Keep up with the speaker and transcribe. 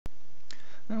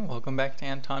Welcome back to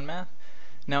Anton Math.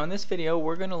 Now in this video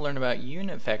we're going to learn about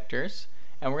unit vectors,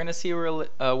 and we're going to see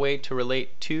a way to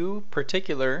relate two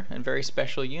particular and very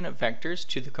special unit vectors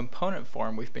to the component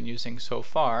form we've been using so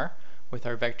far with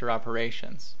our vector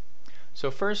operations.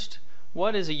 So first,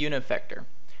 what is a unit vector?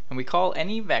 And we call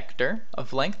any vector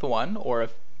of length 1 or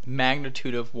of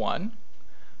magnitude of 1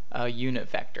 a unit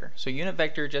vector. So unit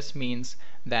vector just means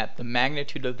that the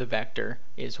magnitude of the vector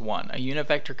is 1. A unit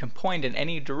vector can point in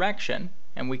any direction,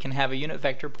 and we can have a unit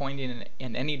vector pointing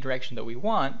in any direction that we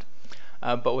want,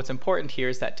 but what's important here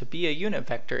is that to be a unit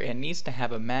vector it needs to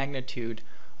have a magnitude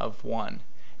of 1.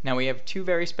 Now we have two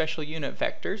very special unit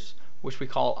vectors which we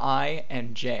call I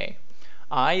and j.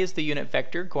 I is the unit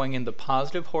vector going in the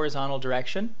positive horizontal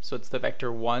direction, so it's the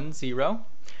vector 1, 0.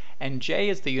 And j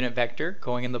is the unit vector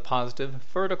going in the positive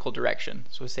vertical direction.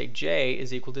 So we say j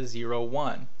is equal to 0,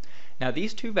 1. Now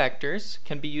these two vectors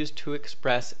can be used to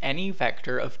express any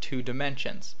vector of two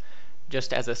dimensions,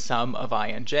 just as a sum of I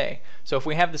and j. So if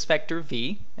we have this vector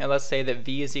v, and let's say that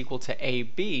v is equal to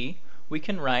ab, we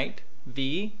can write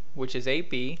v, which is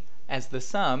ab, as the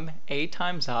sum a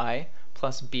times I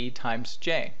plus b times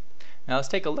j. Now let's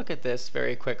take a look at this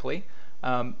very quickly.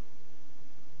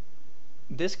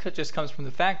 This just comes from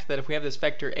the fact that if we have this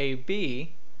vector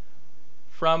AB,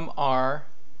 from our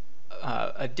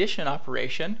addition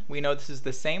operation, we know this is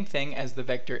the same thing as the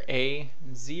vector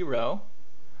A0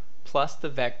 plus the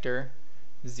vector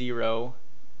 0b,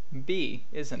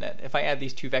 isn't it? If I add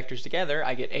these two vectors together,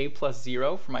 I get A plus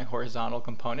 0 for my horizontal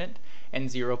component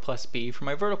and 0 plus b for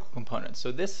my vertical component.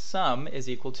 So this sum is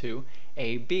equal to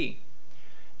AB.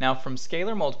 Now from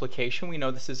scalar multiplication, we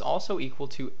know this is also equal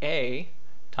to A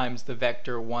times the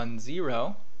vector 1,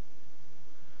 0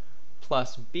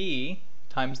 plus b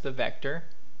times the vector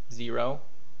 0,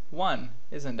 1,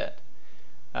 isn't it?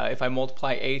 If I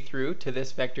multiply a through to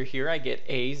this vector here, I get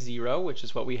a0, which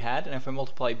is what we had, and if I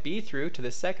multiply b through to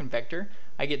the second vector,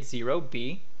 I get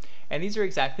 0b, and these are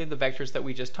exactly the vectors that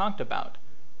we just talked about.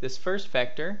 This first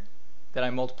vector that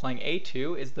I'm multiplying a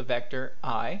to is the vector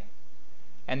I,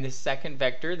 and this second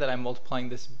vector that I'm multiplying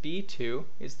this b to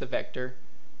is the vector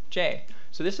j.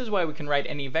 So this is why we can write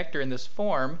any vector in this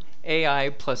form, ai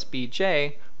plus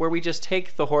bj, where we just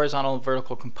take the horizontal and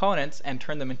vertical components and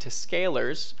turn them into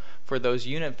scalars for those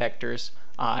unit vectors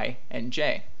I and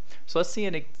j. So let's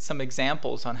see some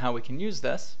examples on how we can use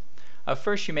this.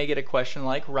 First, you may get a question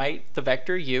like, write the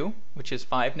vector u, which is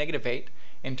 5, negative 8,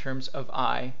 in terms of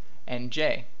I and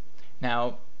j.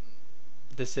 Now,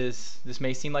 this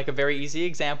may seem like a very easy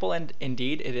example, and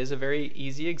indeed it is a very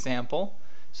easy example.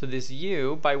 So this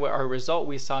u, by what our result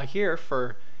we saw here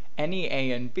for any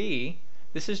a and b,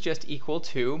 this is just equal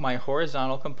to my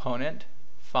horizontal component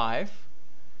 5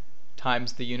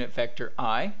 times the unit vector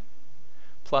I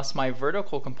plus my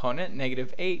vertical component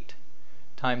negative 8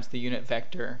 times the unit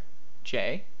vector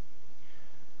j.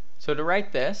 So to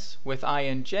write this with I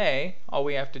and j, all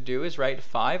we have to do is write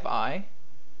 5i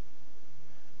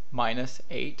minus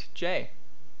 8j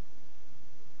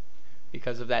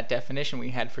because of that definition we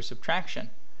had for subtraction.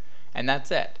 And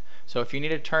that's it. So if you need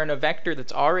to turn a vector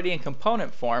that's already in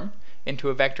component form into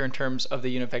a vector in terms of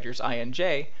the unit vectors I and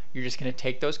j, you're just going to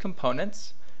take those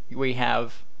components. We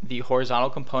have the horizontal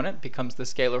component becomes the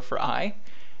scalar for I,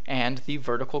 and the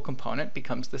vertical component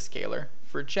becomes the scalar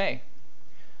for j.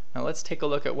 Now let's take a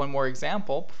look at one more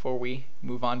example before we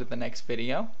move on to the next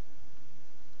video.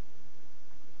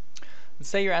 Let's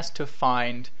say you're asked to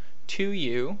find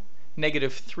 2u,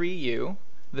 negative 3u,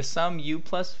 the sum u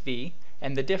plus v,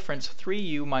 and the difference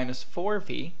 3u minus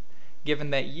 4v,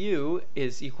 given that u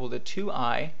is equal to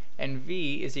 2i and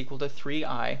v is equal to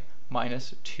 3i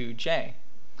minus 2j.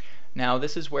 Now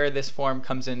this is where this form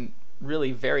comes in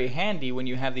really very handy when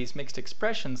you have these mixed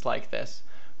expressions like this.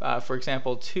 For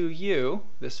example, 2u,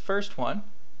 this first one,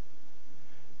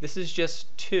 this is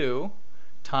just 2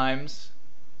 times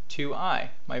 2i.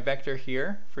 My vector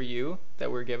here for u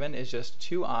that we're given is just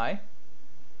 2i.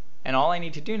 And all I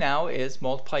need to do now is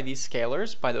multiply these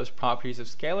scalars by those properties of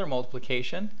scalar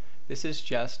multiplication. This is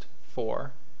just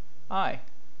 4i.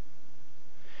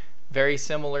 Very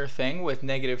similar thing with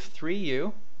negative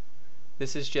 3u.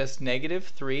 This is just negative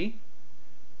 3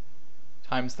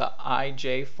 times the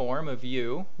ij form of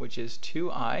u, which is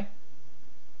 2i.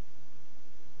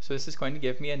 So this is going to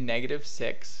give me a negative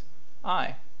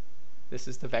 6i. This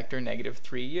is the vector negative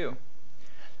 3u.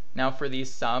 Now for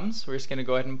these sums, we're just going to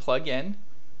go ahead and plug in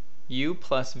u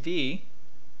plus v.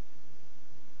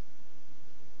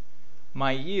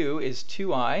 My u is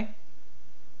 2i,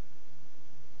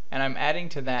 and I'm adding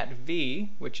to that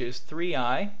v, which is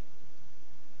 3i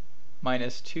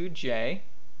minus 2j.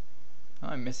 Oh,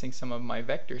 I'm missing some of my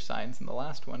vector signs in the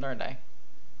last one, aren't I?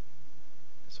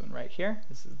 this one right here.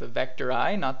 This is the vector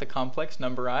I, not the complex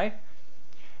number I.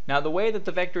 Now the way that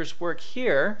the vectors work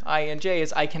here, I and j,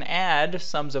 is I can add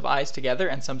sums of i's together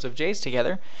and sums of j's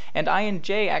together, and I and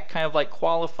j act kind of like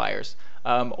qualifiers.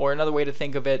 Or another way to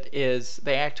think of it is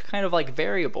they act kind of like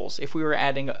variables. If we were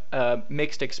adding a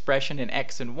mixed expression in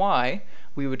x and y,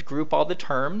 we would group all the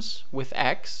terms with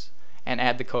x and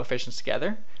add the coefficients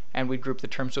together, and we'd group the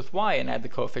terms with y and add the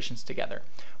coefficients together.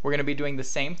 We're going to be doing the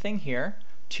same thing here.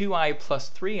 2i plus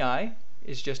 3i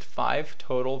is just 5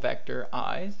 total vector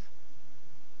i's.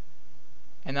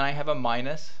 And then I have a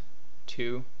minus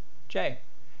 2j.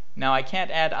 Now I can't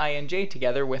add I and j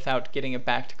together without getting it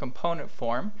back to component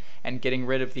form and getting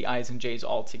rid of the i's and j's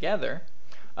altogether.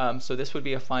 So this would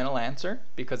be a final answer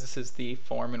because this is the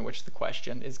form in which the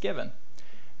question is given.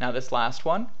 Now this last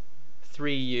one,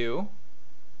 3u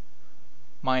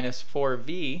minus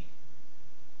 4v,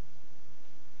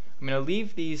 I'm going to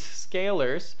leave these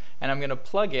scalars and I'm going to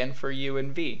plug in for u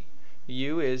and v.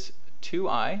 u is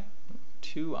 2i.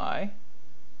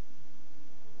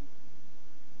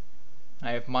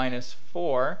 I have minus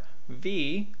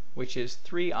 4v, which is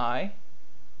 3i,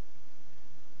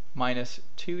 minus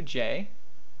 2j.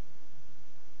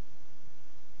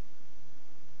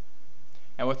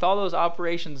 And with all those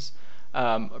operations,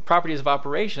 properties of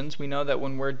operations, we know that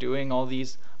when we're doing all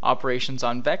these operations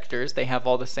on vectors, they have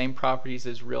all the same properties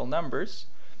as real numbers.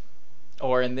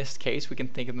 Or in this case, we can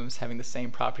think of them as having the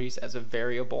same properties as a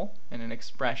variable in an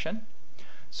expression.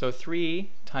 So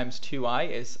 3 times 2i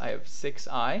is, I have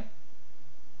 6i.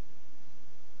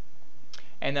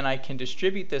 And then I can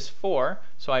distribute this 4,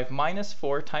 so I have minus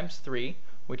 4 times 3,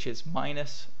 which is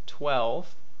minus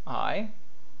 12i.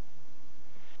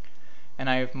 And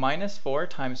I have minus 4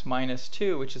 times minus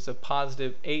 2, which is a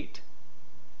positive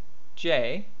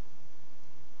 8j.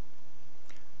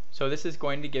 So this is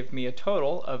going to give me a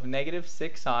total of negative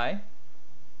 6i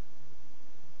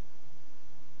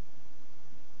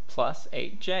plus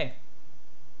 8j.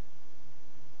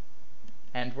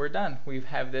 And we're done. We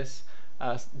have this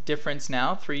difference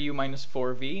now, 3u minus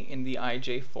 4v, in the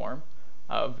ij form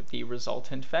of the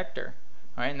resultant vector.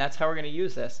 Alright, and that's how we're going to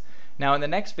use this. Now in the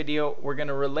next video, we're going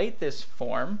to relate this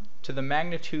form to the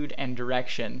magnitude and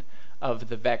direction of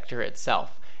the vector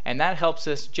itself. And that helps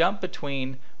us jump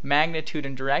between magnitude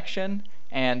and direction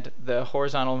and the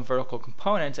horizontal and vertical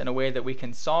components in a way that we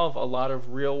can solve a lot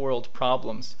of real-world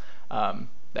problems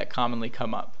that commonly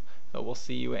come up. So we'll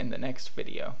see you in the next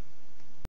video.